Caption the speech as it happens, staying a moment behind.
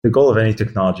The goal of any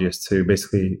technology is to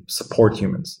basically support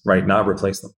humans, right? Not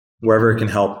replace them. Wherever it can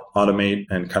help automate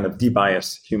and kind of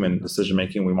debias human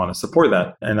decision-making, we want to support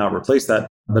that and not replace that.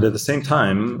 But at the same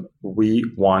time, we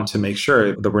want to make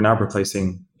sure that we're not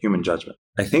replacing human judgment.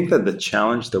 I think that the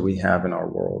challenge that we have in our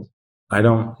world, I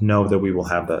don't know that we will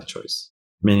have that choice,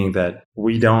 meaning that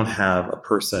we don't have a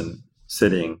person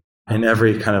sitting in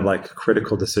every kind of like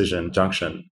critical decision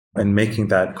junction and making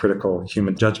that critical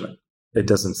human judgment. It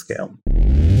doesn't scale.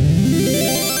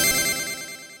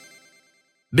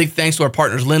 Big thanks to our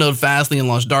partners Linode, Fastly, and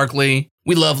LaunchDarkly.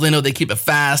 We love Linode. They keep it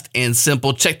fast and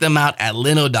simple. Check them out at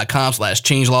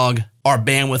linode.com/changelog. Our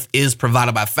bandwidth is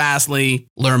provided by Fastly.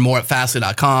 Learn more at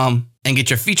fastly.com and get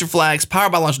your feature flags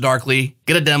powered by LaunchDarkly.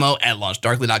 Get a demo at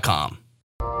launchdarkly.com.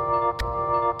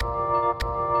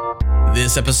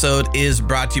 This episode is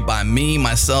brought to you by me,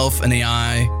 myself, and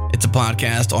AI. It's a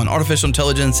podcast on artificial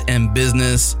intelligence and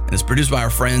business, and it's produced by our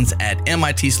friends at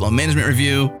MIT Sloan Management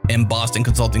Review and Boston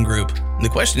Consulting Group. And the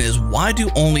question is, why do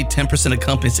only 10% of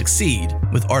companies succeed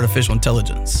with artificial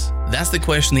intelligence? That's the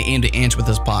question they aim to answer with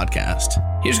this podcast.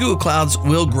 Here's Google Cloud's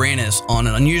Will Granis on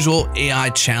an unusual AI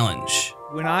challenge.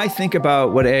 When I think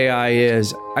about what AI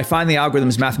is, I find the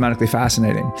algorithms mathematically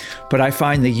fascinating, but I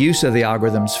find the use of the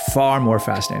algorithms far more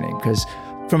fascinating because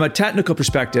from a technical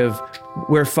perspective,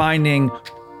 we're finding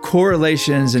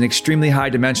correlations in extremely high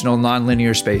dimensional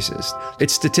nonlinear spaces.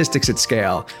 It's statistics at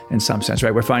scale in some sense,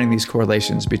 right? We're finding these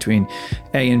correlations between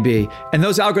A and B. And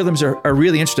those algorithms are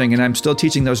really interesting, and I'm still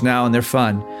teaching those now, and they're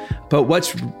fun. But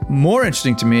what's more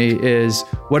interesting to me is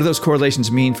what do those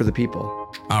correlations mean for the people?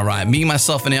 All right, Me,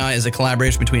 Myself, and AI is a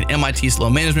collaboration between MIT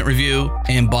Sloan Management Review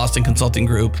and Boston Consulting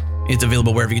Group. It's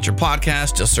available wherever you get your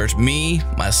podcast. Just search Me,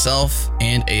 Myself,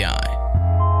 and AI.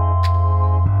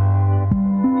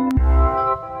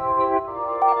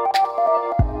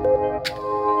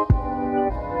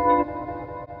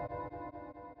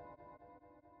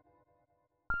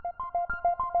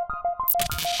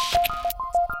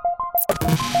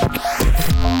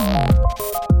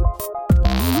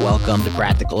 Welcome to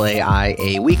Practical AI,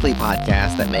 a weekly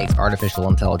podcast that makes artificial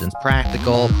intelligence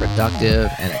practical, productive,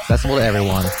 and accessible to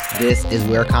everyone. This is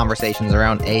where conversations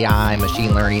around AI,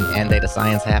 machine learning, and data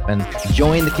science happen.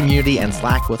 Join the community and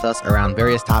Slack with us around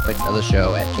various topics of the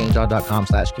show at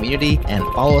changelog.com/community and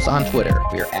follow us on Twitter.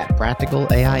 We are at Practical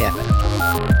AIFM.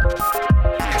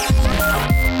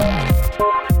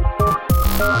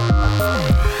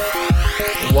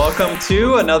 Welcome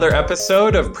to another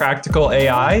episode of Practical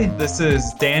AI. This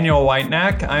is Daniel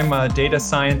Whitenack. I'm a data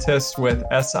scientist with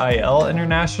SIL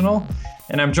International,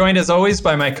 and I'm joined as always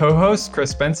by my co-host,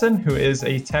 Chris Benson, who is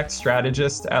a tech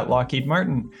strategist at Lockheed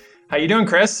Martin. How you doing,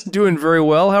 Chris? Doing very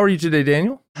well. How are you today,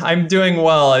 Daniel? I'm doing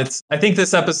well. I think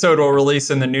this episode will release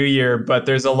in the new year, but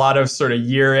there's a lot of sort of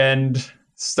year-end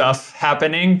stuff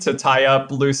happening to tie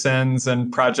up loose ends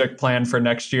and project plan for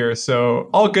next year. So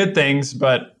all good things,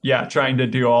 but yeah, trying to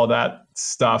do all that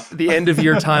stuff. The end of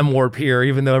year time warp here,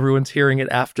 even though everyone's hearing it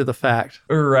after the fact.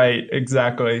 Right,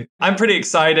 exactly. I'm pretty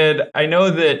excited. I know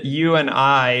that you and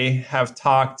I have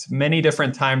talked many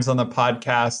different times on the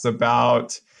podcast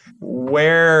about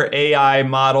where AI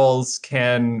models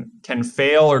can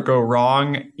fail or go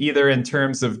wrong, either in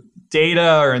terms of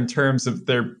data or in terms of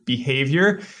their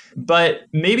behavior. But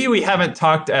maybe we haven't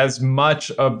talked as much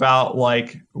about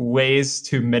like ways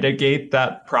to mitigate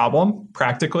that problem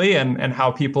practically and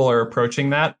how people are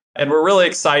approaching that. And we're really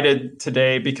excited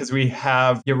today because we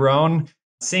have Yaron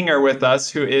Singer with us,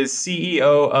 who is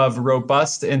CEO of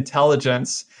Robust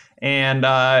Intelligence. And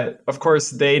of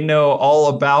course, they know all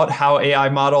about how AI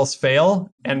models fail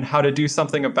and how to do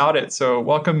something about it. So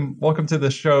welcome to the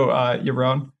show,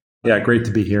 Yaron. Yeah, great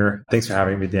to be here. Thanks for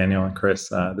having me, Daniel and Chris.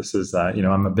 This is,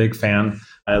 I'm a big fan.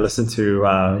 I listen to,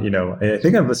 I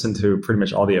think I've listened to pretty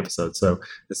much all the episodes. So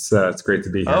it's great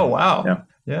to be here. Oh, wow.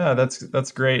 Yeah,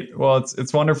 that's great. Well,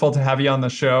 it's wonderful to have you on the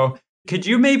show. Could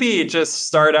you maybe just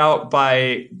start out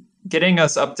by getting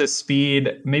us up to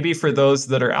speed, maybe for those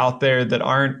that are out there that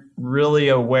aren't really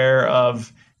aware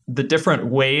of the different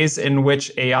ways in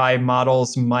which AI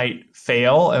models might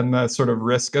fail and the sort of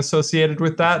risk associated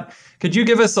with that? Could you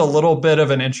give us a little bit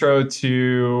of an intro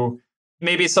to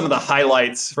maybe some of the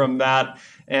highlights from that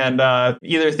and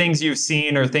either things you've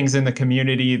seen or things in the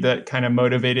community that kind of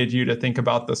motivated you to think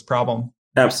about this problem?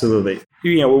 Absolutely.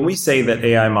 When we say that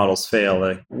AI models fail,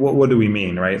 like what do we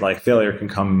mean, right? Like failure can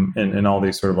come in all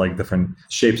these sort of like different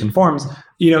shapes and forms.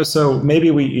 So maybe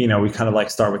we kind of like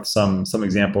start with some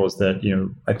examples that,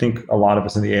 I think a lot of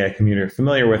us in the AI community are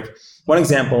familiar with. One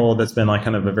example that's been like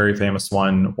kind of a very famous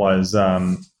one was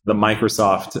the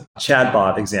Microsoft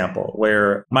chatbot example,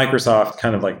 where Microsoft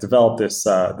kind of like developed this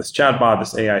chatbot,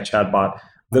 this AI chatbot,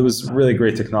 That was really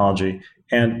great technology.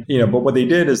 And, but what they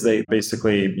did is they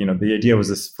basically, the idea was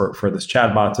this for this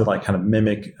chatbot to like kind of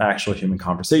mimic actual human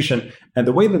conversation. And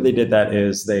the way that they did that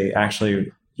is they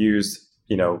actually used,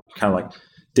 kind of like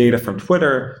data from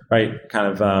Twitter, right? Kind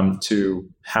of to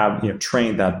have,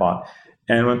 train that bot.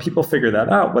 And when people figured that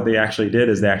out, what they actually did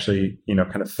is they actually,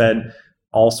 kind of fed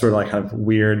all sort of like kind of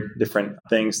weird different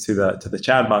things to the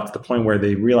chatbot to the point where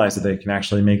they realized that they can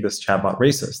actually make this chatbot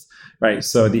racist, right?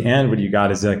 So at the end, what you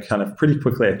got is like kind of pretty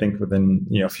quickly, I think within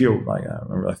a few, like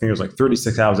I think it was like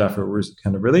 36 hours after it was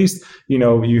kind of released,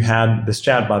 you had this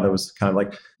chatbot that was kind of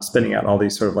like spitting out all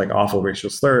these sort of like awful racial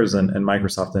slurs, and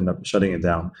Microsoft ended up shutting it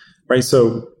down, right?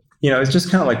 So it's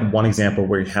just kind of like one example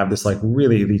where you have this like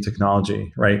really elite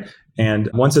technology, right? And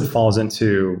once it falls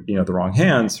into the wrong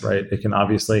hands, right, it can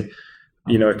obviously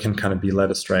it can kind of be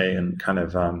led astray and kind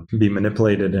of be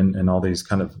manipulated in all these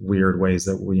kind of weird ways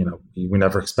that we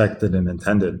never expected and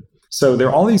intended. So there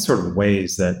are all these sort of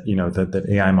ways that that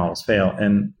AI models fail,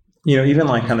 and even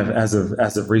like kind of as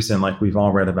of recent, like we've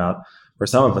all read about, or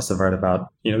some of us have read about,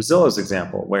 Zillow's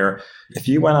example, where if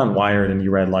you went on Wired and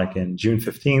you read like in June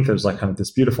 15th, there was like kind of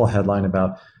this beautiful headline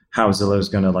about how Zillow is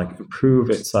going to like improve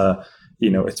its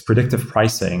its predictive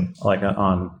pricing like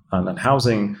on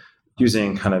housing,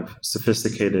 using kind of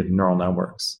sophisticated neural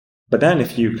networks. But then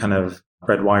if you kind of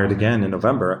read Wired again in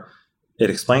November, it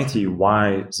explained to you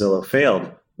why Zillow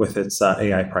failed with its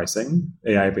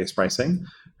AI-based pricing,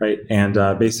 right?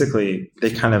 And basically they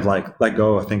kind of like let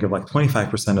go, I think, of like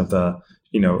 25% of the,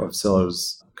 of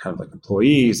Zillow's kind of like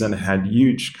employees, and it had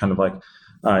huge kind of like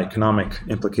economic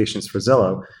implications for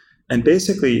Zillow. And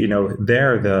basically,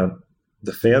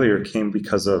 the failure came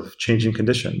because of changing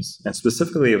conditions. And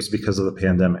specifically, it was because of the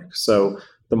pandemic. So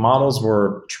the models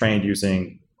were trained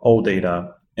using old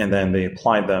data, and then they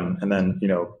applied them, and then,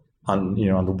 on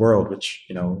the world, which,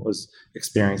 was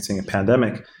experiencing a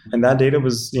pandemic. And that data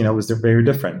was very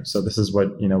different. So this is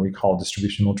what, we call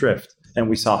distributional drift. And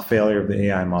we saw failure of the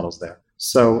AI models there.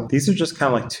 So these are just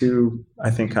kind of like two,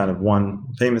 I think, kind of one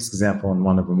famous example and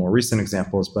one of the more recent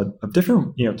examples, but of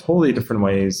different, totally different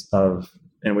ways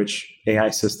in which AI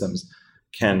systems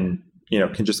can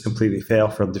just completely fail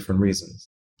for different reasons.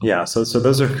 Yeah, so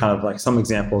those are kind of like some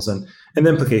examples, and the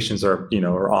implications are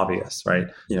are obvious, right?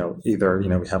 Either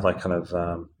we have like kind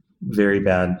of very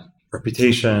bad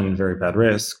reputation, very bad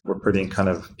risk. We're putting kind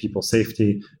of people's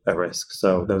safety at risk.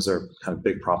 So those are kind of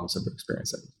big problems that we're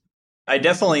experiencing. I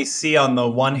definitely see on the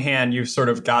one hand, you've sort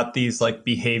of got these like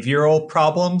behavioral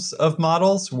problems of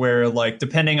models where like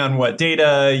depending on what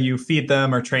data you feed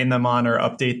them or train them on or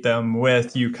update them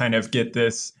with, you kind of get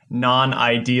this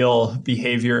non-ideal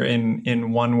behavior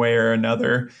in one way or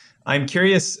another. I'm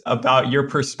curious about your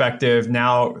perspective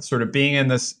now, sort of being in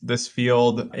this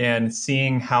field and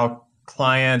seeing how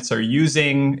clients are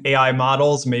using AI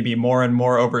models maybe more and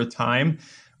more over time.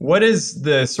 What is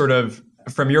the sort of,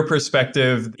 from your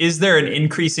perspective, is there an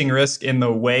increasing risk in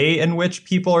the way in which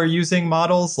people are using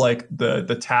models, like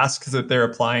the tasks that they're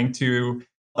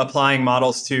applying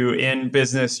models to in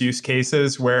business use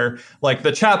cases, where like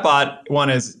the chatbot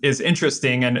one is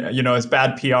interesting and is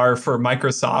bad PR for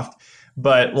Microsoft,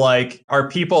 but like are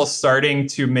people starting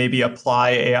to maybe apply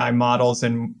AI models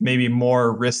in maybe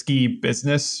more risky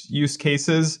business use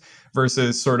cases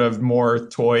versus sort of more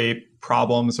toy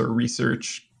problems or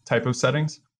research type of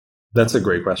settings? That's a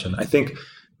great question. I think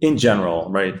in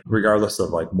general, right, regardless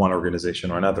of like one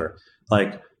organization or another,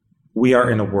 like we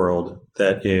are in a world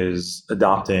that is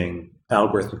adopting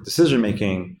algorithmic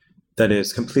decision-making that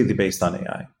is completely based on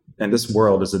AI. And this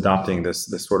world is adopting this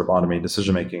sort of automated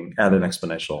decision-making at an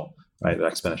exponential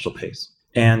pace.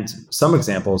 And some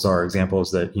examples are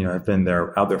examples that, have been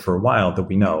out there for a while that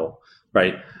we know,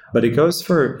 right? But it goes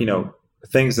for,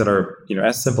 things that are,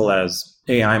 as simple as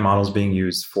AI models being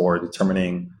used for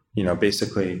determining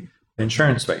basically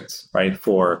insurance rates, right?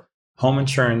 For home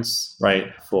insurance, right?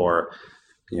 For,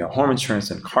 home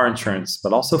insurance and car insurance,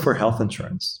 but also for health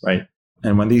insurance, right?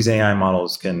 And when these AI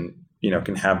models can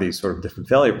have these sort of different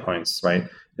failure points, right?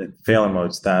 Failure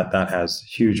modes, that has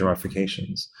huge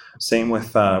ramifications. Same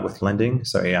with lending.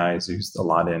 So AI is used a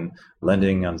lot in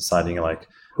lending on deciding like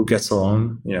who gets a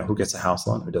loan, who gets a house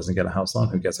loan, who doesn't get a house loan,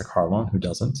 who gets a car loan, who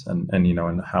doesn't,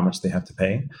 and how much they have to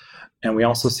pay. And we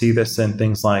also see this in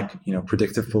things like,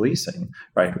 predictive policing,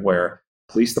 right? Where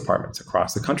police departments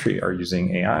across the country are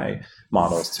using AI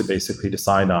models to basically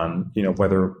decide on,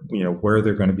 whether, where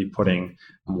they're going to be putting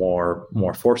more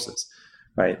forces,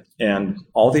 right? And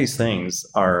all these things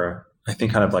are, I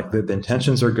think, kind of like the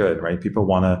intentions are good, right? People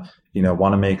want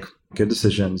to make good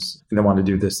decisions, and they want to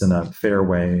do this in a fair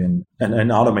way and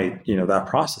automate, that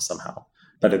process somehow.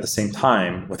 But at the same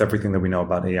time, with everything that we know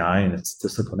about AI and its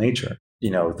statistical nature,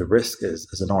 the risk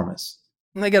is enormous.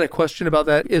 And I got a question about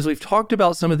that. Is we've talked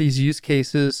about some of these use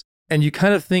cases, and you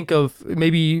kind of think of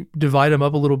maybe divide them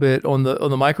up a little bit on the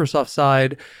Microsoft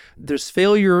side. There's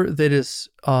failure that is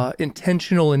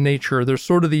intentional in nature. There's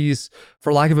sort of these,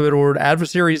 for lack of a better word,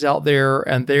 adversaries out there,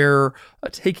 and they're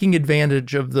taking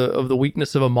advantage of the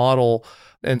weakness of a model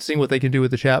and seeing what they can do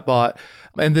with the chatbot.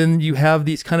 And then you have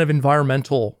these kind of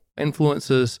environmental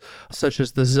influences, such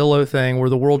as the Zillow thing, where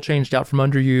the world changed out from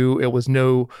under you. It was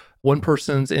no one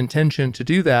person's intention to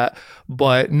do that,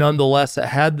 but nonetheless, it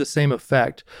had the same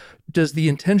effect. Does the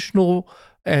intentional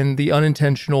and the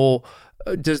unintentional,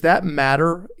 does that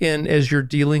matter as you're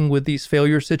dealing with these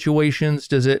failure situations?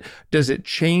 Does it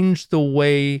change the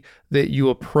way that you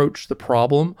approach the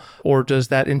problem, or does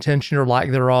that intention or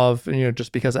lack thereof,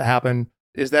 just because it happened,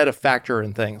 is that a factor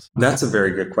in things? That's a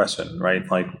very good question, right?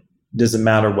 Like, does it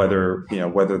matter whether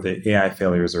the AI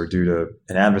failures are due to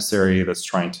an adversary that's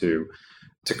trying to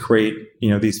create,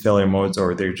 these failure modes,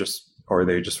 or they just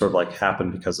sort of like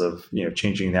happen because of,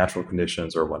 changing natural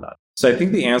conditions or whatnot? So I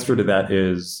think the answer to that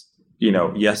is,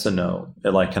 yes and no.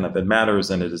 It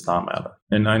matters and it does not matter.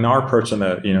 And in our approach,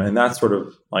 and that's sort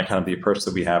of like kind of the approach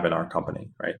that we have in our company,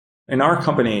 right? In our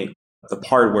company, the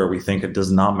part where we think it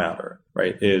does not matter,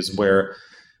 right, is where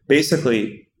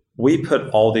basically we put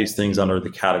all these things under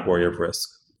the category of risk,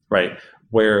 right?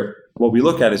 Where what we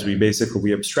look at is we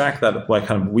abstract that,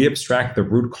 we abstract the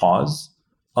root cause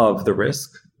of the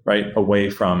risk, right, away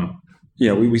from,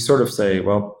 we sort of say,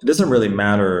 well, it doesn't really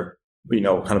matter,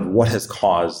 kind of what has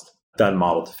caused that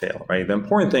model to fail, right? The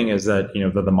important thing is that,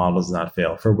 that the model does not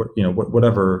fail for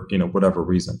whatever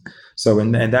reason. So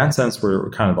in that sense,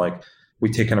 we're kind of like, we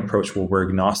take an approach where we're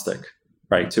agnostic,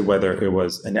 right, to whether it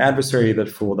was an adversary that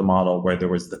fooled the model, whether it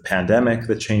was the pandemic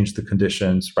that changed the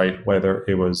conditions, right,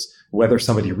 whether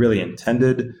somebody really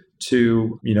intended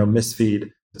to, misfeed,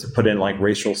 to put in like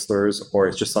racial slurs, or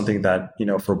it's just something that,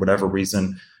 for whatever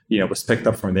reason, was picked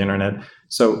up from the internet.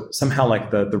 So somehow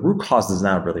like the root cause does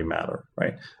not really matter,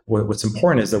 right? What's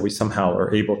important is that we somehow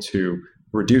are able to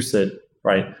reduce it,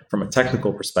 right, from a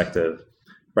technical perspective,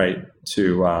 right,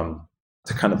 to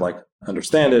kind of like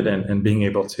understand it and being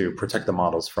able to protect the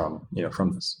models from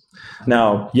this.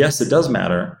 Now, yes, it does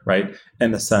matter, right,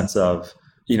 in the sense of,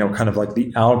 kind of like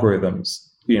the algorithms,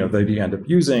 that you end up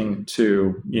using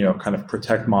to, kind of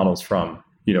protect models from,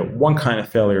 one kind of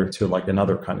failure to like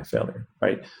another kind of failure,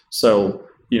 right? So,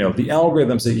 the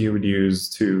algorithms that you would use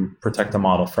to protect the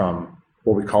model from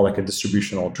what we call like a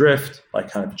distributional drift, like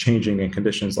kind of changing in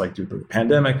conditions like due to the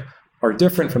pandemic, are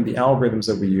different from the algorithms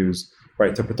that we use,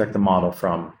 right, to protect the model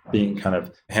from being kind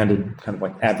of handed kind of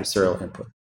like adversarial input.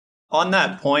 On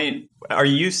that point, are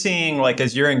you seeing, like,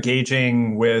 as you're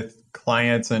engaging with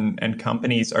clients and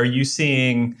companies, are you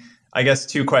seeing, I guess,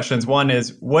 two questions. One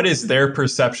is, what is their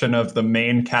perception of the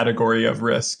main category of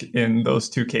risk in those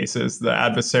two cases, the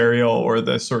adversarial or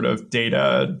the sort of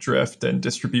data drift and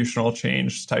distributional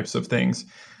change types of things?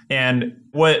 And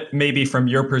what maybe from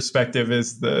your perspective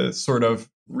is the sort of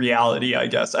reality, I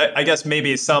guess. I guess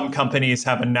maybe some companies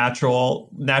have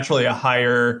naturally a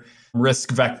higher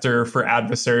risk vector for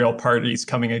adversarial parties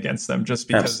coming against them just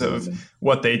because Absolutely. of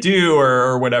what they do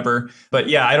or whatever. But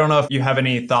yeah, I don't know if you have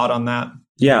any thought on that.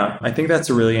 Yeah, I think that's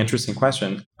a really interesting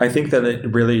question. I think that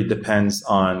it really depends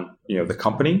on, the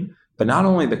company, but not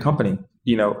only the company.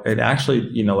 It actually,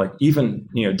 like even,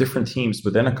 different teams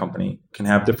within a company can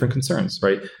have different concerns,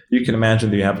 right? You can imagine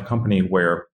that you have a company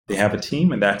where they have a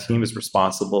team and that team is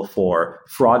responsible for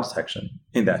fraud detection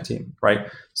in that team, right?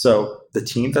 So the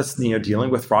team that's, dealing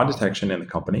with fraud detection in the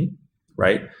company,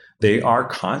 right? They are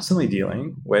constantly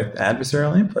dealing with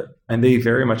adversarial input, and they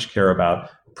very much care about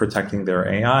protecting their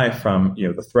AI from,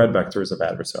 the threat vectors of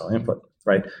adversarial input,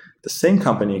 right? The same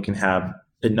company can have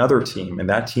another team, and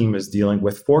that team is dealing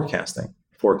with forecasting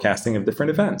of different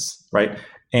events, right?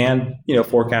 And,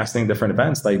 forecasting different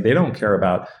events, like they don't care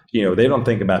about, they don't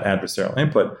think about adversarial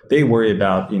input. They worry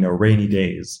about, rainy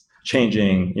days,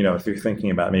 changing, if you're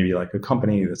thinking about maybe like a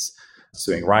company that's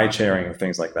doing ride sharing or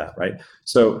things like that, right?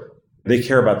 So they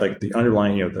care about like the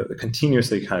underlying, the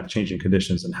continuously kind of changing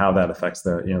conditions and how that affects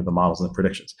the, the models and the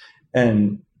predictions.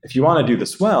 And if you want to do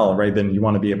this well, right, then you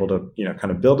want to be able to,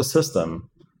 kind of build a system,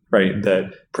 right,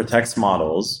 that protects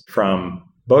models from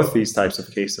both these types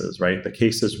of cases, right? The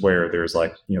cases where there's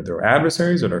like, there are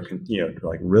adversaries that are,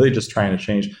 like really just trying to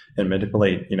change and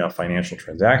manipulate, financial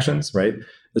transactions, right?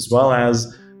 As well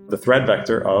as the threat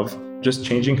vector of just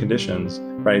changing conditions,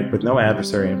 right? With no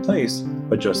adversary in place,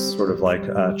 but just sort of like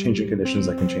changing conditions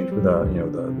that can change with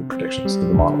the predictions of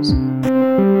the models.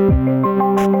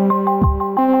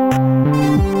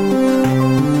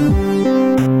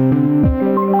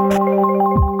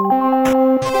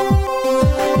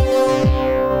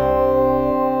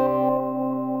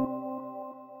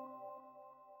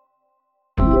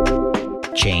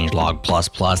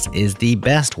 Changelog++ is the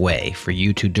best way for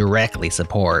you to directly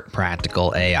support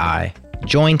practical AI.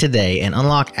 Join today and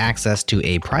unlock access to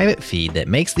a private feed that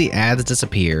makes the ads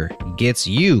disappear, gets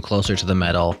you closer to the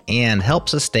metal, and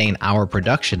helps sustain our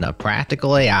production of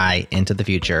practical AI into the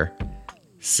future.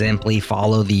 Simply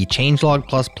follow the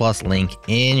Changelog++ link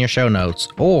in your show notes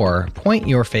or point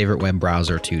your favorite web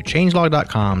browser to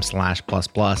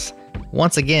changelog.com/++.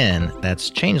 Once again,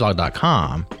 that's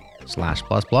changelog.com/++.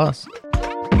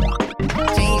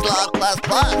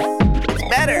 Changelog++. It's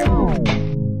better.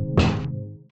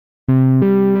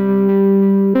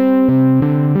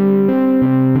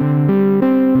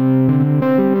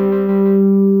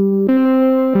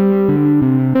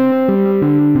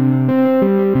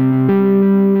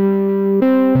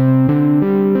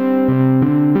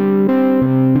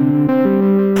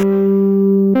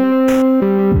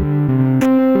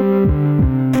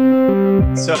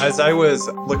 So as I was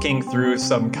looking through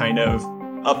some kind of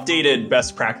updated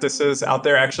best practices out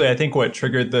there, actually, I think what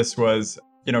triggered this was,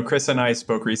 Chris and I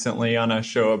spoke recently on a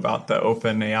show about the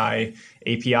OpenAI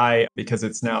API because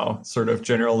it's now sort of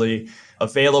generally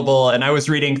available. And I was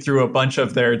reading through a bunch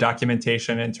of their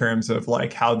documentation in terms of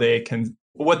like how they can,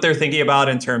 what they're thinking about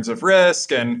in terms of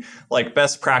risk and like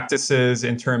best practices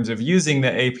in terms of using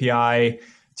the API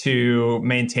to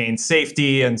maintain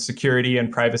safety and security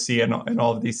and privacy and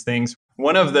all of these things.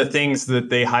 One of the things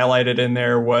that they highlighted in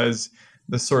there was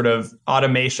the sort of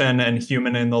automation and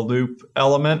human in the loop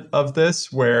element of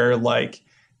this, where like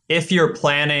if you're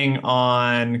planning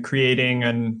on creating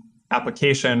an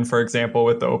application, for example,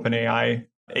 with the OpenAI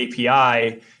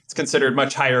API, it's considered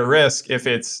much higher risk if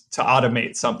it's to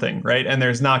automate something, right? And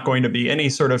there's not going to be any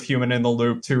sort of human in the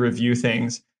loop to review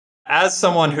things. As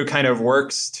someone who kind of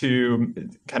works to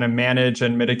kind of manage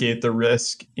and mitigate the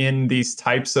risk in these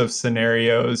types of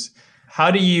scenarios, how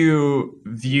do you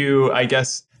view, I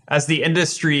guess, as the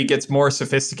industry gets more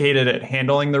sophisticated at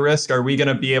handling the risk, are we going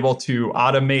to be able to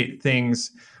automate things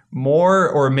more?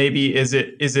 Or maybe is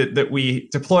it that we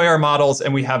deploy our models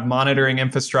and we have monitoring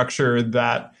infrastructure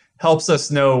that helps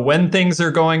us know when things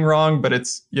are going wrong, but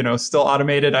it's, still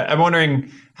automated? I'm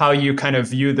wondering how you kind of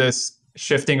view this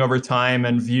shifting over time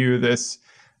and view this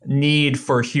need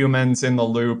for humans in the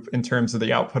loop in terms of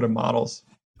the output of models.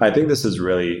 I think this is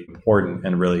really important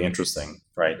and really interesting,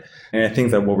 right? And I think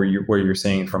that what you're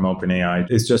saying from OpenAI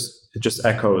is it just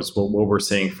echoes what we're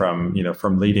seeing from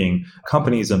leading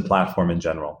companies and platform in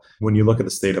general. When you look at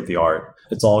the state of the art,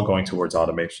 it's all going towards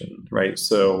automation, right?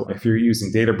 So if you're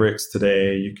using Databricks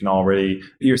today,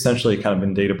 you're essentially kind of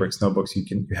in Databricks notebooks,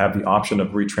 you have the option of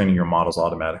retraining your models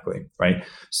automatically, right?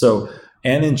 So,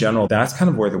 and in general, that's kind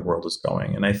of where the world is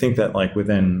going. And I think that I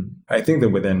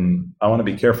want to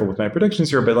be careful with my predictions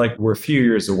here, but like we're a few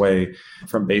years away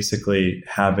from basically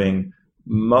having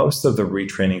most of the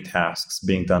retraining tasks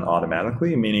being done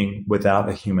automatically, meaning without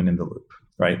a human in the loop,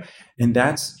 right? And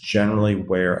that's generally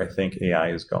where I think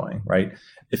AI is going, right?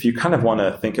 If you kind of want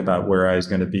to think about where AI is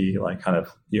going to be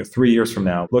 3 years from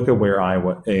now, look at where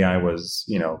AI was,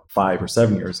 5 or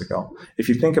 7 years ago. If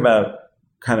you think about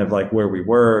kind of like where we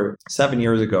were 7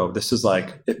 years ago, this is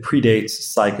it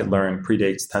predates scikit-learn,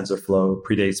 predates TensorFlow,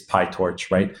 predates PyTorch,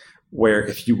 right? Where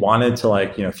if you wanted to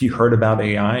if you heard about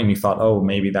AI and you thought, oh,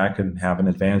 maybe that could have an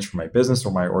advantage for my business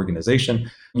or my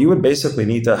organization, you would basically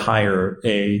need to hire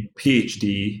a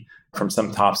PhD from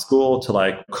some top school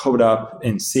to code up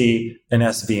in C and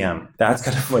SVM. That's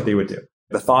kind of what they would do.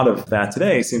 The thought of that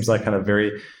today seems like kind of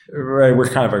very, right,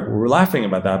 we're laughing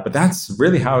about that, but that's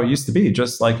really how it used to be,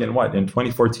 just like in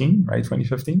 2014, right,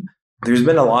 2015? There's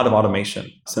been a lot of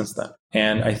automation since then.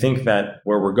 And I think that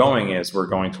where we're going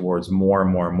towards more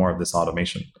and more and more of this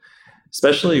automation,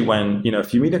 especially when,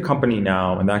 if you meet a company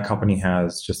now and that company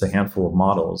has just a handful of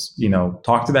models,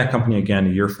 talk to that company again a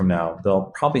year from now,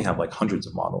 they'll probably have hundreds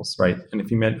of models, right? And if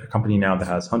you met a company now that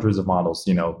has hundreds of models,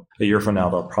 a year from now,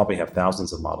 they'll probably have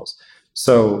thousands of models.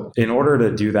 So in order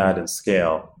to do that and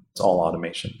scale, it's all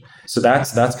automation. So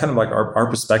that's kind of like our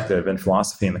perspective and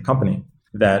philosophy in the company,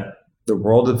 that the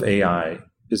world of AI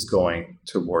is going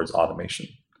towards automation.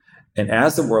 And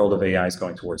as the world of AI is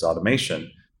going towards automation,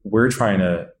 we're trying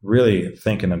to really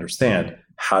think and understand,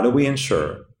 how do we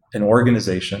ensure an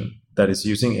organization that is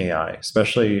using AI,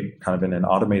 especially kind of in an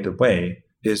automated way,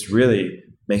 is really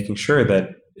making sure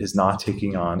that is not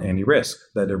taking on any risk,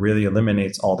 that it really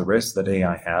eliminates all the risks that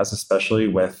AI has, especially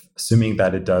with assuming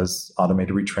that it does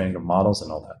automated retraining of models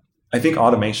and all that. I think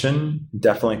automation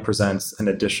definitely presents an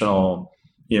additional,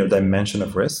 dimension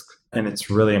of risk. And it's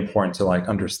really important to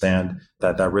understand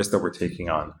that risk that we're taking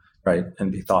on right?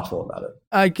 And be thoughtful about it.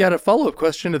 I got a follow-up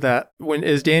question to that.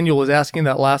 As Daniel was asking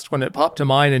that last one, it popped to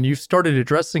mind, and you've started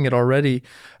addressing it already.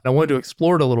 And I wanted to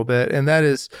explore it a little bit. And that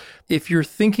is, if you're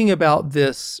thinking about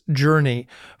this journey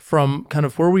from kind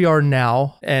of where we are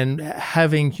now and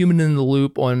having human in the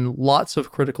loop on lots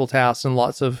of critical tasks and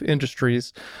lots of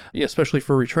industries, especially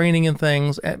for retraining and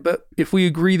things. But if we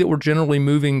agree that we're generally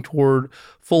moving toward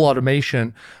full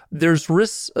automation, there's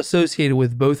risks associated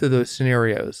with both of those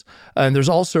scenarios. And there's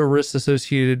also risks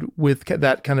associated with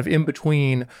that kind of in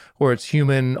between where it's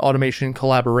human automation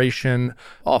collaboration,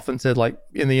 often said like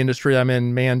in the industry I'm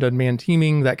in, man-to-man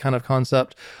teaming, that kind of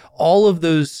concept. All of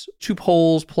those two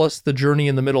poles plus the journey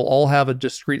in the middle all have a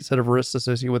discrete set of risks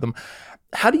associated with them.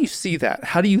 How do you see that?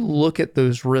 How do you look at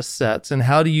those risk sets and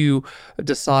how do you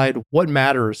decide what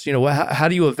matters? How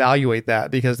do you evaluate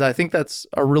that? Because I think that's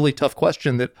a really tough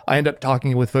question that I end up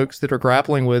talking with folks that are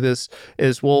grappling with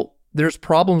is well, there's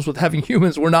problems with having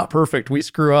humans. We're not perfect. We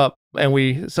screw up. And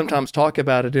we sometimes talk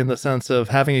about it in the sense of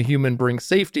having a human bring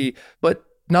safety, but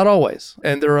not always.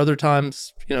 And there are other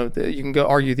times, you can go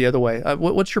argue the other way.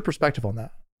 What's your perspective on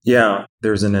that? Yeah,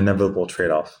 there's an inevitable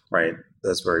trade-off, right?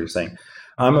 That's where you're saying.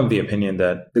 I'm of the opinion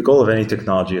that the goal of any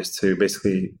technology is to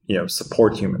basically,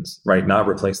 support humans, right? Not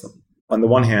replace them. On the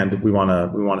one hand, we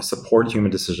want to support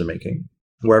human decision-making.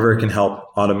 Wherever it can help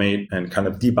automate and kind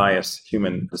of debias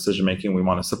human decision-making, we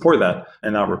want to support that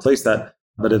and not replace that.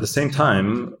 But at the same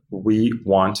time, we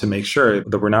want to make sure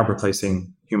that we're not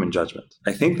replacing human judgment.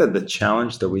 I think that the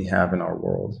challenge that we have in our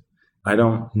world, I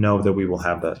don't know that we will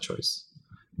have that choice.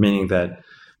 Meaning that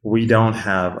we don't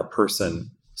have a person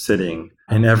sitting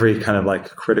in every kind of like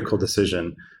critical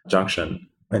decision junction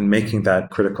and making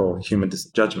that critical human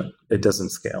judgment. It doesn't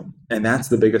scale. And that's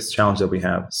the biggest challenge that we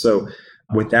have. So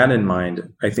with that in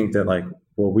mind, I think that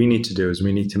what we need to do is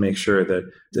we need to make sure that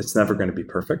it's never going to be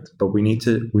perfect, but we need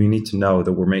to know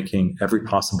that we're making every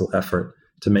possible effort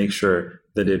to make sure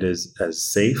that it is as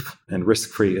safe and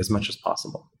risk-free as much as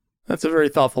possible. That's a very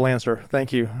thoughtful answer.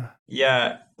 Thank you.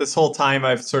 Yeah, this whole time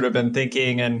I've sort of been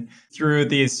thinking and through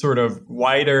these sort of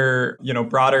wider,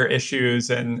 broader issues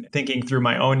and thinking through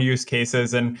my own use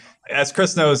cases. And as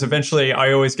Chris knows, eventually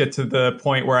I always get to the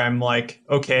point where I'm like,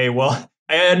 okay, well,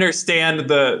 I understand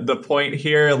the point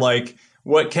here. Like,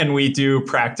 what can we do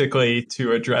practically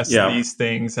to address these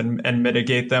things and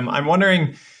mitigate them? I'm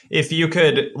wondering if you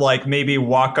could maybe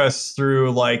walk us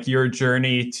through your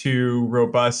journey to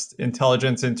robust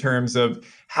intelligence in terms of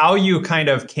how you kind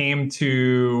of came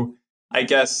to, I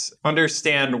guess,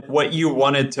 understand what you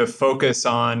wanted to focus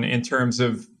on in terms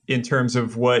of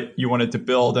what you wanted to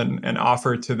build and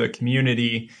offer to the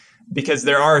community. Because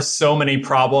there are so many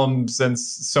problems and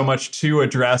so much to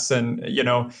address. And,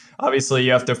 obviously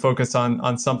you have to focus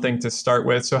on something to start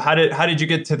with. So how did you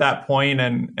get to that point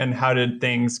and how did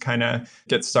things kind of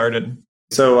get started?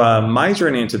 So my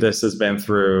journey into this has been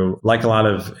through, like a lot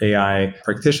of AI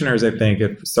practitioners, I think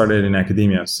it started in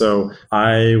academia. So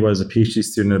I was a PhD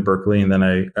student at Berkeley, and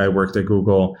then I worked at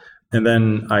Google. And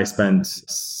then I spent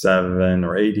 7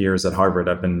 or 8 years at Harvard.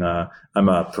 I'm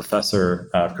a professor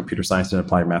of computer science and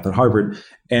applied math at Harvard.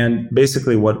 And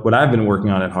basically what I've been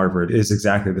working on at Harvard is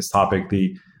exactly this topic,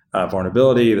 the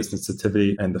vulnerability, the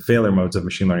sensitivity, and the failure modes of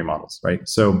machine learning models, right?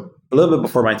 So a little bit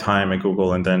before my time at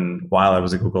Google, and then while I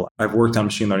was at Google, I've worked on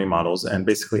machine learning models and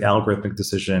basically algorithmic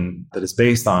decision that is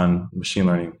based on machine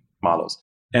learning models.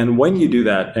 And when you do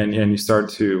that and you start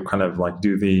to kind of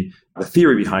do the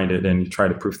theory behind it and you try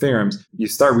to prove theorems, you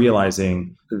start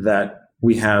realizing that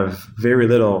we have very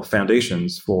little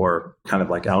foundations for kind of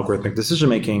algorithmic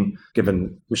decision-making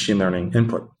given machine learning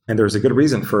input. And there's a good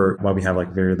reason for why we have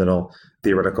very little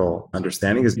theoretical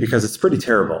understanding is because it's pretty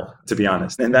terrible, to be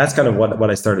honest. And that's kind of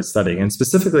what I started studying. And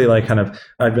specifically,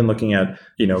 I've been looking at,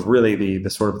 really the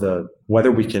sort of the whether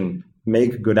we can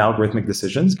make good algorithmic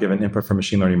decisions given input from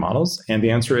machine learning models? And the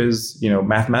answer is,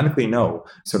 mathematically, no.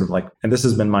 And this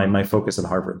has been my focus at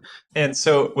Harvard. And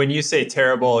so when you say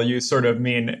terrible, you sort of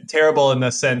mean terrible in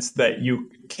the sense that you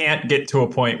can't get to a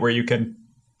point where you can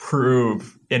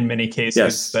prove in many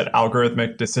cases that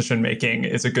algorithmic decision-making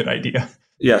is a good idea.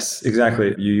 Yes,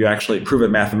 exactly. You actually prove it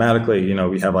mathematically.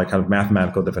 We have kind of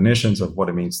mathematical definitions of what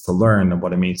it means to learn and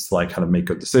what it means to kind of make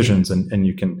good decisions. And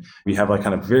we have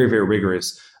kind of very, very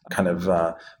rigorous kind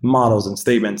of models and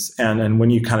statements. And when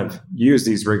you kind of use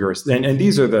these rigorous, and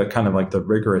these are the kind of the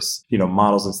rigorous,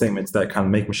 models and statements that kind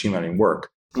of make machine learning work.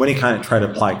 When you kind of try to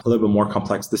apply a little bit more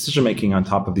complex decision-making on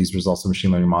top of these results of machine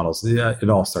learning models, it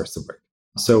all starts to break.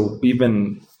 So we've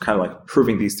been kind of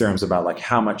proving these theorems about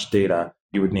how much data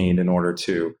you would need in order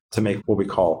to make what we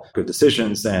call good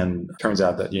decisions. And it turns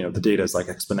out that, the data is like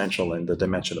exponential in the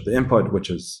dimension of the input, which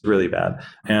is really bad.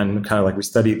 And kind of like we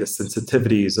study the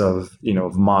sensitivities of,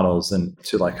 of models and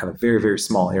to like kind of very, very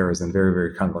small errors and very,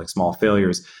 very kind of like small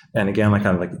failures. And again, like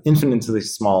kind of like infinitely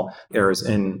small errors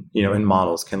in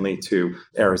models can lead to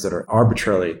errors that are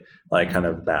arbitrarily like kind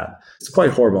of bad. It's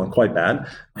quite horrible and quite bad.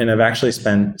 And I've actually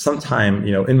spent some time,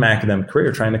 in my academic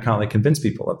career trying to kind of like convince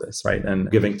people of this, right? And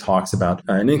giving talks about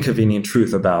an inconvenient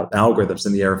truth about algorithms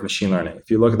in the era of machine learning. If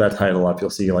you look at that title up, you'll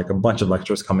see like a bunch of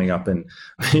lectures coming up in,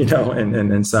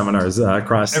 in seminars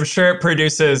across. I'm sure it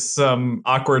produces some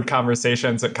awkward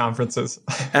conversations at conferences.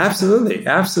 Absolutely.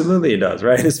 Absolutely it does,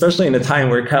 right? Especially in a time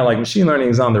where kind of like machine learning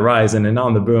is on the rise and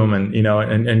on the boom. And,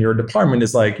 and your department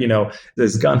is like,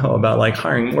 this gung-ho about like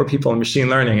hiring more people in machine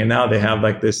learning. And now they have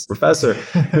like this professor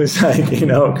who's like,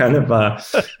 kind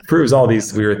of proves all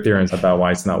these weird theorems about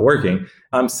why it's not working.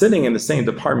 I'm sitting in the same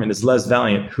department as Les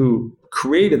Valiant, who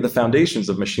created the foundations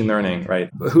of machine learning, right?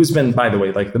 Who's been, by the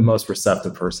way, like the most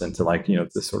receptive person to like,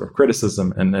 this sort of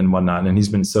criticism and whatnot. And he's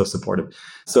been so supportive.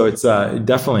 So it's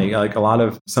definitely like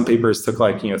some papers took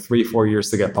like, 3-4 years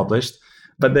to get published.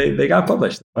 But they got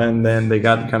published and then they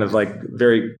got kind of like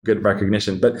very good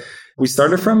recognition. But we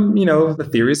started from, the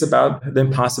theories about the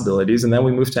impossibilities, and then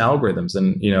we moved to algorithms.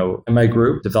 And, in my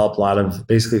group developed a lot of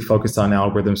basically focused on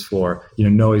algorithms for,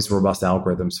 noise robust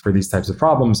algorithms for these types of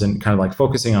problems and kind of like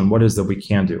focusing on what is that we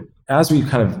can do. As we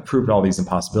kind of proved all these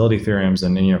impossibility theorems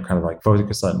and kind of like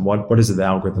focus on what is it the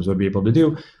algorithms would be able to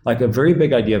do, like a very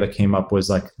big idea that came up was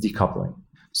like decoupling.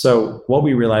 So what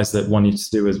we realized that one needs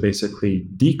to do is basically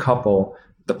decouple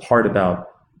the part about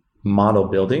model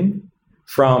building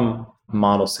from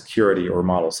model security or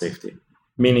model safety.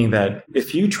 Meaning that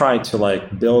if you try to like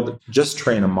just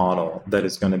train a model that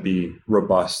is going to be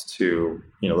robust to,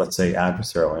 let's say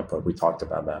adversarial input, we talked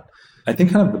about that. I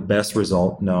think kind of the best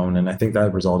result known, and I think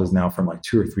that result is now from like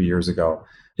 2 or 3 years ago.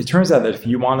 It turns out that if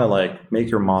you want to like make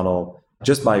your model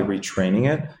just by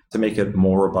retraining it to make it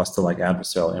more robust to like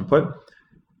adversarial input,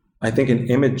 I think in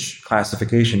image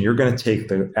classification, you're going to take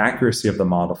the accuracy of the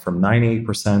model from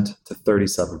 98% to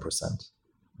 37%,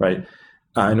 right?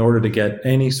 In order to get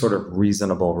any sort of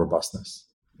reasonable robustness,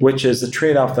 which is a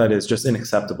trade-off that is just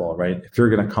unacceptable, right? If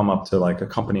you're going to come up to like a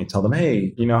company and tell them,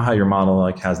 hey, you know how your model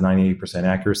like has 98%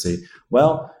 accuracy?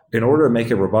 Well, in order to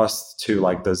make it robust to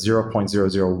like the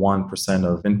 0.001%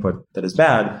 of input that is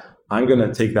bad, I'm going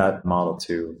to take that model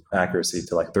to accuracy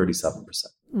to like 37%.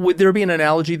 Would there be an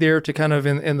analogy there to kind of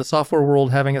in the software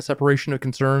world having a separation of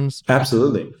concerns?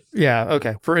 Absolutely. Yeah.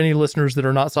 Okay. For any listeners that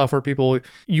are not software people,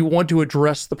 you want to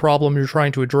address the problem you're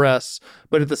trying to address,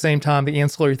 but at the same time, the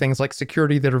ancillary things like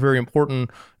security that are very important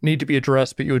need to be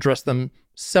addressed, but you address them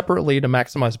separately to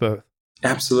maximize both.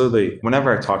 Absolutely.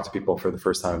 Whenever I talk to people for the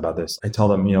first time about this, I tell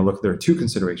them, look, there are 2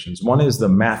 considerations. One is the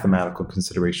mathematical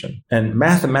consideration. And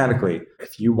mathematically,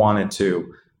 if you wanted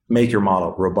to make your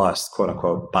model robust, quote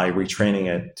unquote, by retraining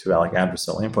it to like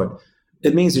adversarial input,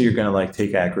 it means that you're going to like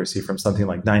take accuracy from something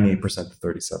like 98% to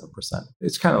 37%.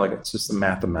 It's kind of like, it's just a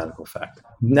mathematical fact.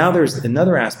 Now there's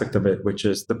another aspect of it, which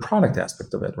is the product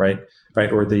aspect of it, right?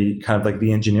 Or the kind of like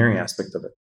the engineering aspect of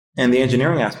it. And the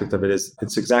engineering aspect of it is,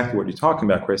 it's exactly what you're talking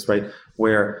about, Chris, right?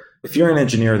 Where if you're an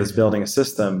engineer that's building a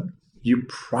system, you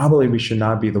probably should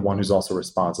not be the one who's also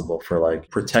responsible for like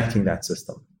protecting that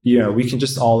system. We can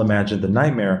just all imagine the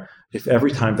nightmare if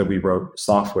every time that we wrote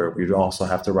software, we'd also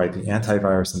have to write the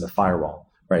antivirus and the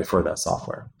firewall, right, for that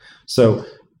software. So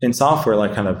in software,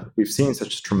 like kind of, we've seen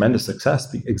such tremendous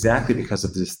success exactly because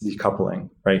of this decoupling,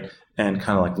 right? And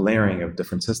kind of like layering of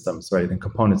different systems, right? And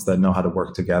components that know how to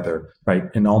work together, right?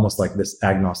 In almost like this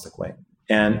agnostic way.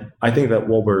 And I think that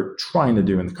what we're trying to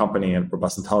do in the company and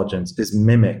Robust Intelligence is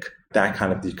mimic that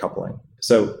kind of decoupling.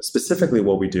 So specifically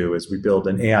what we do is we build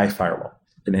an AI firewall.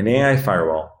 And an AI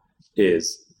firewall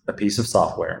is a piece of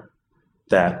software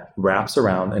that wraps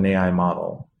around an AI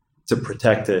model to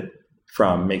protect it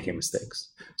from making mistakes.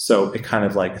 So it kind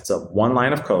of like, it's a one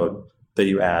line of code that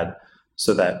you add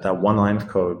so that that one line of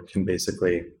code can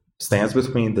basically stands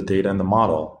between the data and the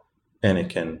model. And it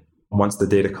can, once the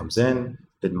data comes in,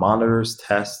 it monitors,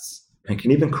 tests, and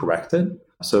can even correct it.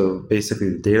 So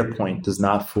basically the data point does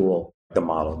not fool the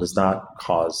model, does not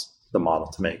cause the model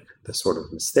to make this sort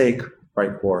of mistake,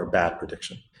 right, or a bad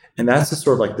prediction. And that's just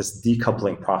sort of like this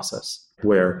decoupling process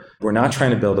where we're not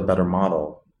trying to build a better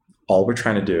model. All we're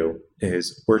trying to do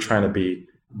is we're trying to be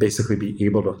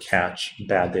able to catch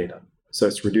bad data. So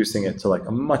it's reducing it to like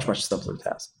a much, much simpler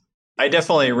task. I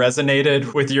definitely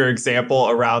resonated with your example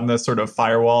around the sort of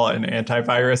firewall and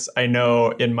antivirus. I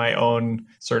know in my own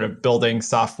sort of building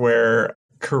software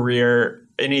career,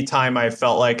 anytime I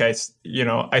felt like I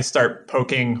start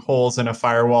poking holes in a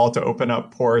firewall to open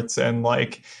up ports and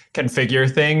like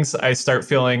configure things, I start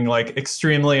feeling like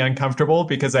extremely uncomfortable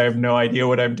because I have no idea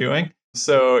what I'm doing.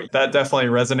 So that definitely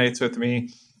resonates with me.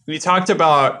 We talked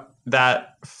about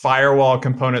that firewall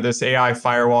component, this AI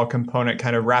firewall component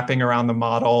kind of wrapping around the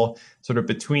model, sort of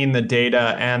between the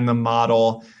data and the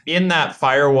model. In that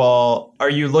firewall, are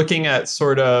you looking at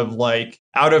sort of like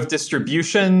out of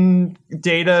distribution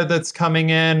data that's coming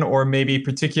in, or maybe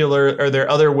are there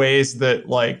other ways that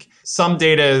like some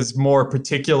data is more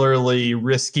particularly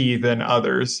risky than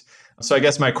others? So I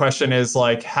guess my question is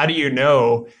like, how do you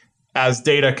know as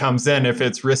data comes in if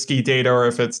it's risky data or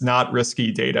if it's not risky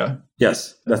data?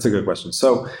 Yes, that's a good question.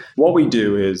 So what we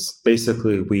do is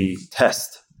basically we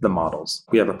test the models.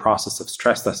 We have a process of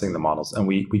stress testing the models, and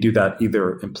we do that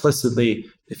either implicitly.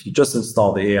 If you just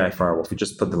install the AI firewall, if you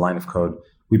just put the line of code,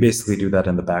 we basically do that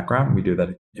in the background. We do that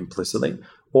implicitly.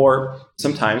 Or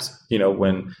sometimes,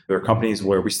 when there are companies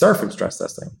where we start from stress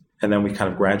testing and then we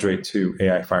kind of graduate to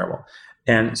AI firewall.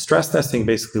 And stress testing,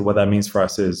 basically what that means for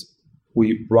us is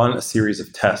we run a series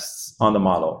of tests on the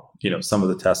model. Some of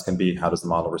the tests can be, how does the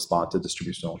model respond to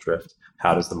distributional drift?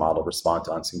 How does the model respond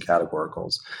to unseen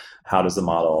categoricals? How does the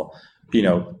model,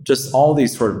 just all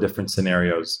these sort of different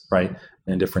scenarios, right?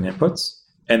 And different inputs.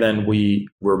 And then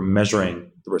we're measuring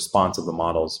the response of the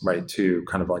models, right? To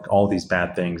kind of like all these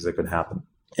bad things that could happen.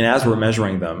 And as we're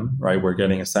measuring them, right, we're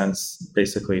getting a sense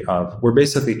we're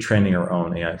basically training our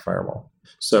own AI firewall.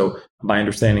 So by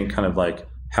understanding kind of like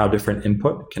how different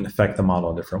input can affect the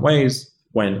model in different ways,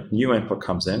 when new input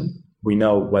comes in, we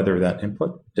know whether that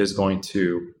input is going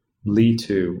to lead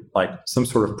to like some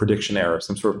sort of prediction error,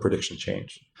 some sort of prediction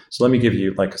change. So let me give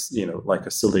you like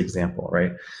a silly example,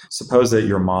 right? Suppose that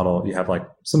your model, you have like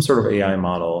some sort of AI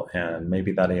model, and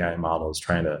maybe that AI model is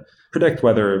trying to predict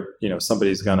whether,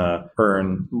 somebody's going to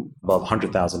earn above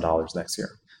 $100,000 next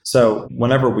year. So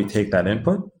whenever we take that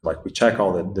input, like we check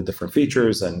all the different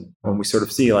features, and when we sort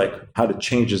of see like how the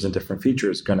changes in different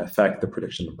features are going to affect the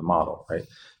prediction of the model, right?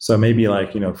 So maybe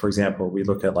like, for example, we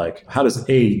look at like, how does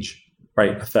age,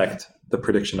 right, affect the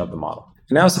prediction of the model?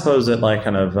 And now suppose that like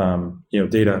kind of,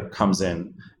 data comes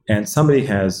in and somebody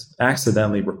has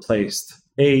accidentally replaced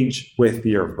age with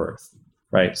year of birth,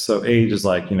 right? So age is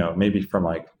like, maybe from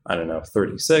like,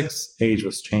 36, age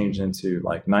was changed into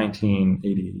like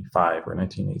 1985 or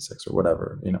 1986 or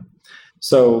whatever,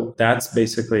 So that's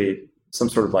basically some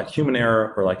sort of like human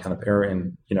error or like kind of error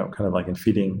in, kind of like in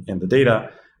feeding in the data.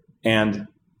 And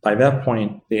by that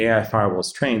point, the AI firewall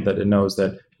is trained that it knows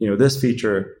that, this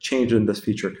feature, change in this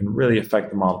feature can really affect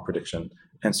the model prediction.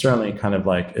 And certainly kind of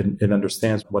like it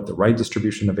understands what the right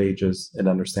distribution of age is. It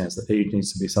understands that age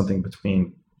needs to be something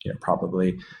between,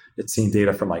 probably it's seen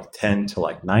data from like 10 to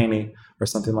like 90 or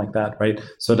something like that, right?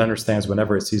 So it understands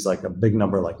whenever it sees like a big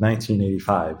number like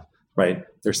 1985, right?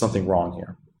 There's something wrong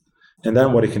here. And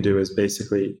then what it can do is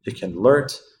basically it can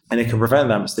alert and it can prevent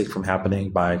that mistake from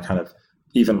happening by kind of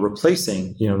even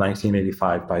replacing,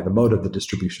 1985 by the mode of the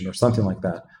distribution or something like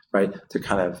that, right? To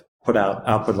kind of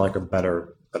output like a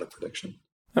better prediction.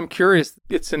 I'm curious,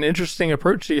 it's an interesting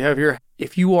approach that you have here.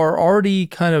 If you are already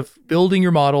kind of building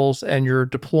your models and you're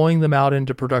deploying them out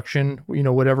into production,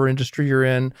 whatever industry you're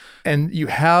in, and you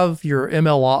have your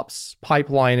MLOps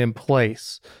pipeline in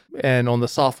place, and on the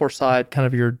software side, kind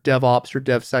of your DevOps, your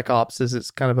DevSecOps as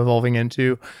it's kind of evolving in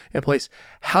place,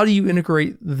 how do you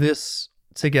integrate this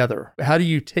together? How do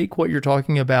you take what you're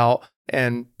talking about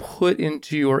and put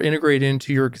into or integrate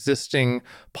into your existing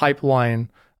pipeline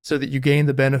so that you gain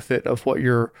the benefit of what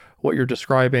you're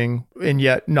describing, and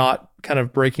yet not kind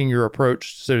of breaking your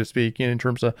approach, so to speak, in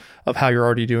terms of how you're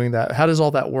already doing that? How does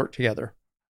all that work together?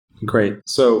 Great.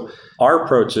 So our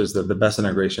approach is that the best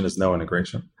integration is no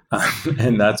integration.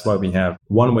 And that's why we have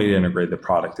one way to integrate the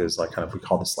product is like kind of, we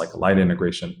call this like a light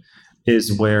integration,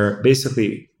 is where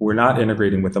basically we're not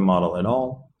integrating with the model at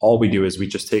all. All we do is we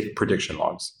just take prediction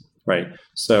logs. Right.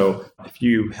 So if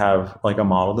you have like a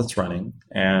model that's running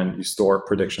and you store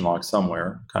prediction logs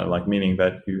somewhere, kind of like meaning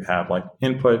that you have like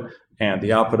input and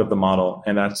the output of the model,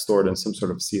 and that's stored in some sort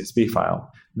of CSV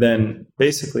file, then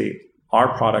basically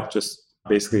our product just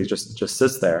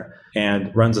sits there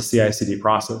and runs a CI/CD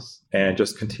process and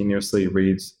just continuously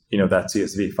reads, that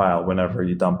CSV file whenever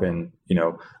you dump in,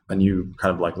 a new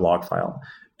kind of like log file.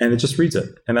 And it just reads it,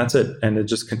 and that's it. And it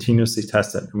just continuously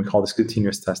tests it. And we call this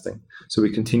continuous testing. So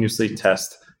we continuously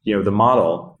test, the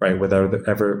model, right, without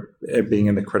ever being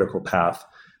in the critical path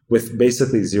with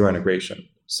basically zero integration.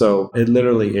 So it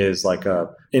literally is like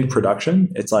in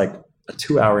production, it's like a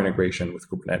 2-hour integration with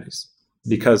Kubernetes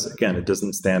because, again, it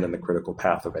doesn't stand in the critical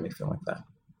path of anything like that.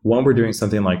 when we're doing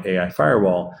something like AI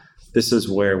firewall, this is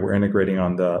where we're integrating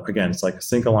on again, it's like a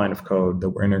single line of code that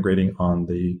we're integrating on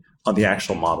the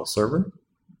actual model server.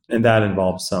 And that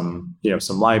involves some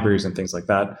libraries and things like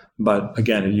that. But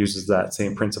again, it uses that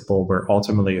same principle where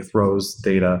ultimately it throws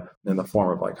data in the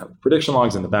form of like kind of prediction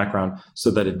logs in the background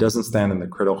so that it doesn't stand in the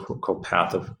critical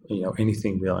path of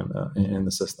anything real in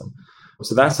the system.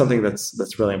 So that's something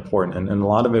that's really important. And a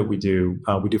lot of it we do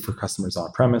for customers on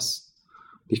premise,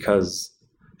 because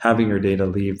having your data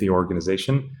leave the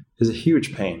organization is a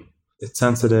huge pain. It's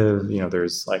sensitive,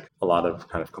 there's like a lot of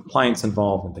kind of compliance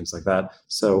involved and things like that.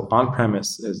 So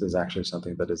on-premise is actually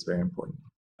something that is very important.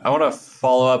 I want to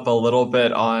follow up a little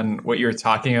bit on what you're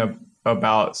talking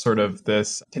about, sort of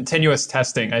this continuous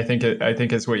testing, I think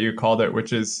is what you called it,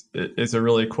 which is a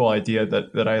really cool idea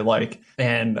that I like.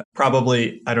 And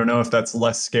probably, I don't know if that's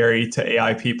less scary to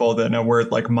AI people than a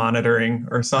word like monitoring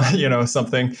or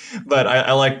something, but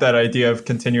I like that idea of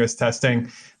continuous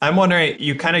testing. I'm wondering,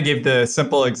 you kind of gave the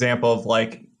simple example of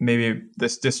like maybe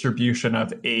this distribution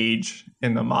of age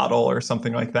in the model or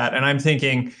something like that. And I'm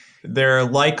thinking there are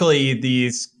likely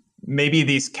these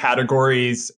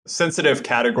categories, sensitive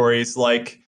categories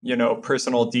like,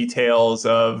 personal details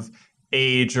of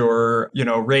age or,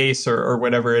 race or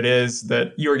whatever it is,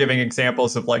 that you were giving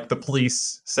examples of like the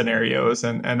police scenarios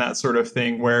and that sort of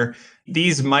thing, where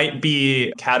these might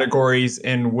be categories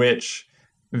in which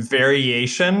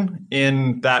variation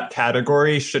in that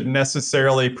category should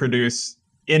necessarily produce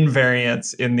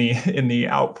invariance in the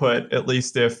output, at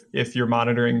least if you're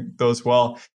monitoring those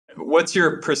well. What's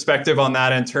your perspective on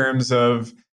that in terms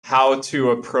of how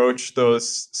to approach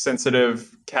those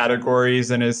sensitive categories?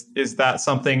 And is that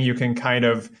something you can kind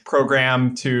of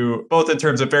program to, both in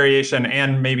terms of variation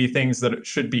and maybe things that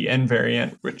should be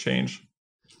invariant with change?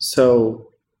 So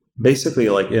basically,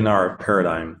 like in our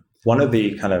paradigm, one of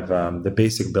the kind of the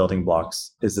basic building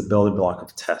blocks is the building block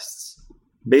of tests.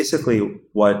 Basically,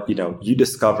 what you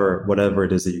discover whatever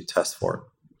it is that you test for,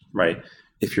 right?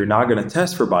 If you're not going to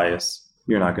test for bias,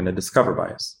 you're not going to discover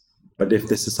bias. But if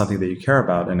this is something that you care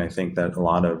about, and I think that a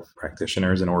lot of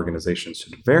practitioners and organizations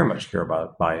should very much care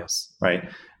about bias,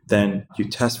 right? Then you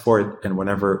test for it, and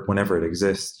whenever it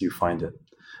exists, you find it.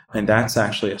 And that's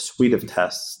actually a suite of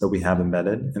tests that we have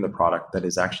embedded in the product that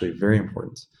is actually very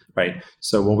important, right?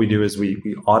 So what we do is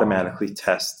we automatically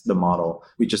test the model.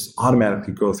 We just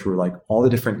automatically go through like all the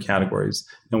different categories,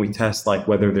 and we test like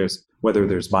whether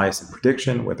there's bias in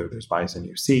prediction, whether there's bias in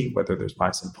UC, whether there's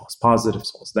bias in false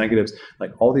positives, false negatives,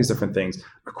 like all these different things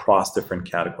across different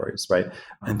categories, right?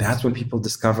 And that's when people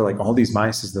discover like all these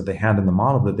biases that they had in the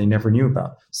model that they never knew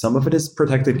about. Some of it is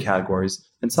protected categories,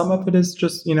 and some of it is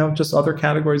just other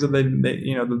categories that they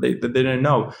didn't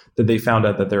know, that they found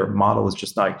out that their model is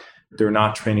just like, they're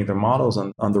not training their models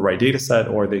on the right data set,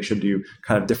 or they should do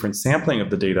kind of different sampling of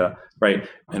the data, right,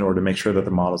 in order to make sure that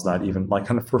the model is not even like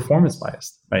kind of performance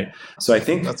biased, right? So I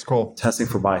think that's cool. Testing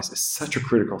for bias is such a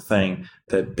critical thing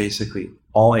that basically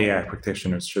all AI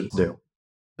practitioners should do.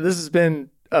 This has been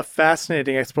a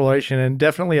fascinating exploration, and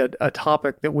definitely a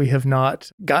topic that we have not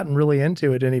gotten really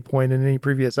into at any point in any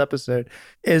previous episode.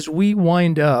 As we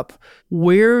wind up,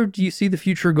 where do you see the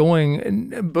future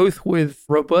going, both with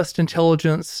robust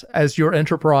intelligence as your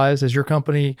enterprise, as your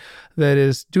company that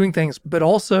is doing things, but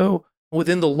also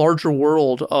within the larger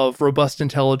world of robust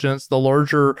intelligence, the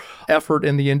larger effort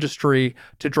in the industry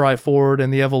to drive forward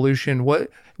and the evolution?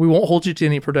 We won't hold you to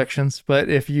any predictions, but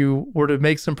if you were to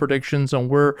make some predictions on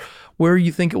where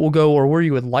you think it will go or where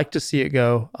you would like to see it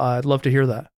go, I'd love to hear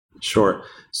that. Sure.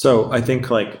 So I think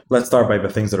let's start by the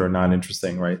things that are not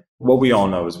interesting, right? What we all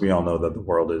know that the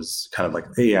world is kind of like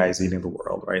AI is eating the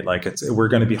world, right? Like we're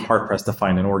going to be hard pressed to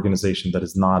find an organization that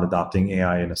is not adopting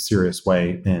AI in a serious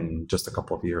way in just a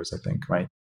couple of years, I think, right?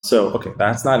 So, okay,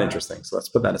 that's not interesting. So let's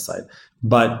put that aside.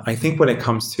 But I think when it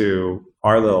comes to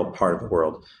our little part of the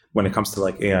world, when it comes to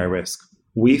like AI risk,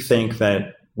 we think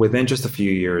that within just a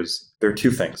few years, there are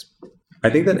two things. I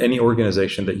think that any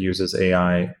organization that uses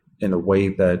AI in a way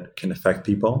that can affect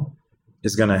people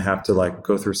is going to have to like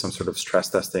go through some sort of stress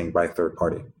testing by a third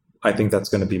party. I think that's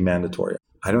going to be mandatory.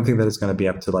 I don't think that it's going to be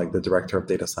up to like the director of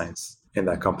data science in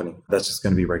that company. That's just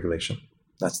going to be regulation.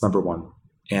 That's number one.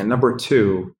 And number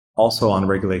two, also on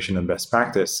regulation and best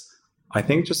practice, I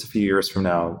think just a few years from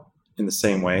now, in the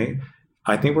same way,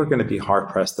 I think we're going to be hard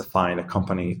pressed to find a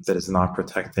company that is not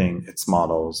protecting its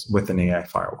models with an AI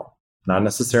firewall. Not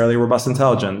necessarily robust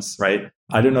intelligence, right?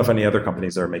 I don't know if any other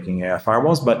companies are making AI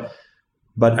firewalls,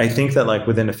 but I think that like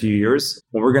within a few years,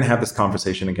 when we're going to have this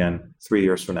conversation again, 3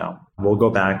 years from now, we'll go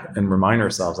back and remind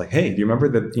ourselves like, hey, do you remember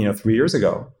that, 3 years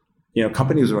ago,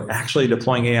 companies were actually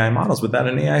deploying AI models without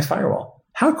an AI firewall?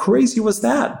 How crazy was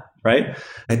that? right?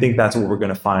 I think that's what we're going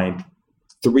to find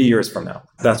 3 years from now.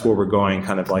 That's where we're going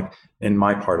kind of like in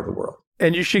my part of the world.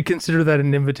 And you should consider that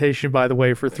an invitation, by the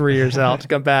way, for 3 years out to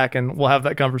come back and we'll have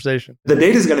that conversation. The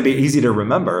date is going to be easy to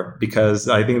remember because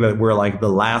I think that we're like the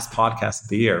last podcast of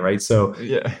the year, right? So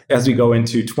as we go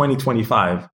into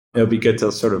 2025, it'll be good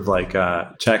to sort of like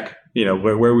check,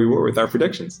 where we were with our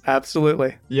predictions.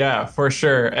 Absolutely. Yeah, for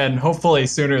sure. And hopefully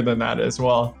sooner than that as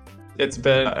well. It's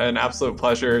been an absolute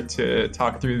pleasure to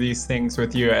talk through these things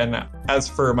with you. And as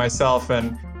for myself,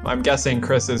 and I'm guessing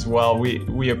Chris as well,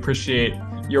 we appreciate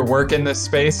your work in this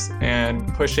space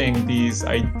and pushing these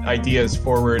ideas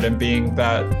forward and being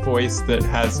that voice that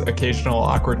has occasional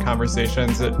awkward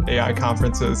conversations at AI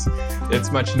conferences. It's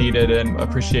much needed and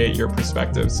appreciate your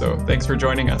perspective. So thanks for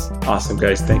joining us. Awesome,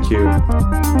 guys. Thank you.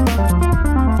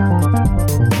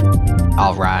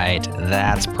 All right,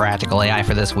 that's Practical AI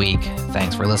for this week.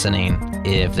 Thanks for listening.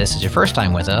 If this is your first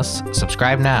time with us,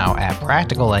 subscribe now at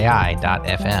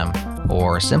practicalai.fm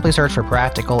or simply search for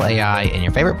Practical AI in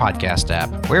your favorite podcast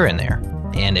app. We're in there.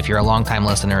 And if you're a longtime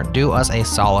listener, do us a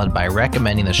solid by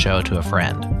recommending the show to a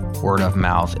friend. Word of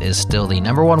mouth is still the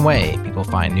number one way people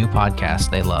find new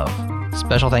podcasts they love.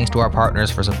 Special thanks to our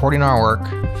partners for supporting our work,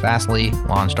 Fastly,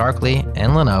 LaunchDarkly,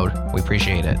 and Linode. We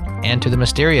appreciate it. And to the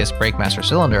mysterious Breakmaster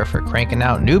Cylinder for cranking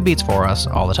out new beats for us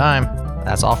all the time.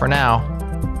 That's all for now.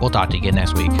 We'll talk to you again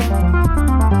next week.